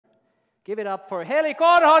Give it up for Heli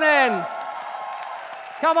Korhonen.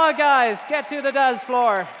 Come on, guys, get to the dance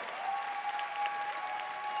floor.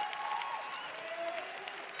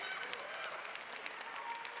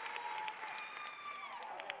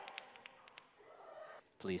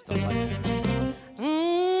 Please don't let it.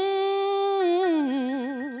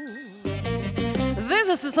 This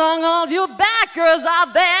is the song all you bad girls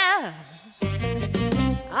out there.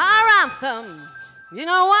 Our anthem. You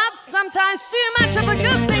know what? Sometimes too much of a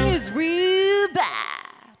good thing is real bad.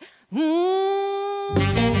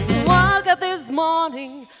 Woke up this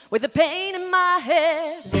morning with a pain in my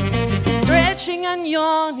head. Stretching and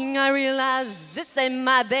yawning, I realize this ain't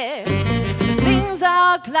my bed. Things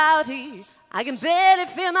are cloudy, I can barely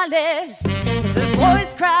feel my legs. The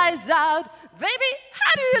voice cries out, baby,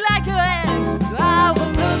 how do you like your eggs? I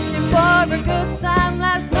was looking for a good time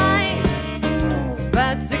last night,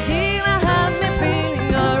 but tequila had me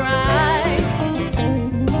feeling alright.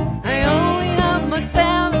 I only have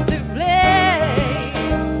myself to blame.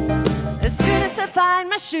 As soon as I find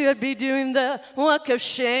my should be doing the walk of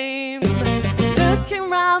shame.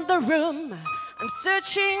 Looking around the room, I'm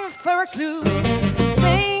searching for a clue.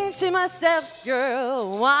 Saying to myself,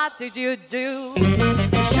 girl, what did you do?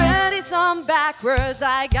 My shirt is on backwards,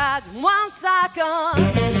 I got one sock on.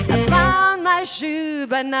 I found my shoe,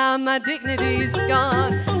 but now my dignity is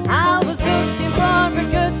gone. I was looking for a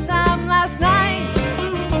good time last night,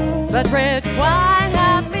 but red wine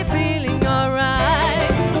had me feeling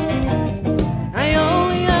alright. I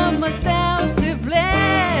only have myself to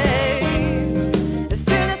blame. As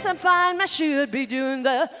soon as I find I should be doing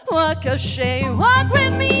the walk of shame. Walk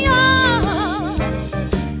with me on.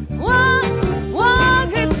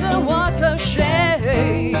 Walk, it's the walk of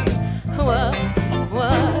shame. Walk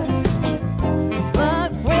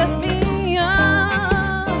with me on.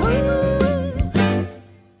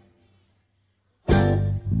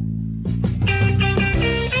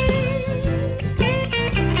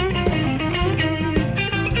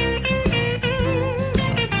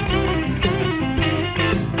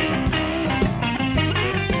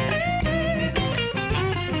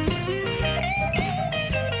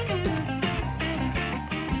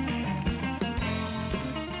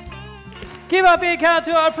 Give a big hand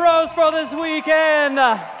to our pros for this weekend.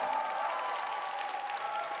 I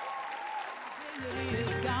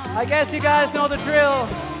guess you guys know the drill.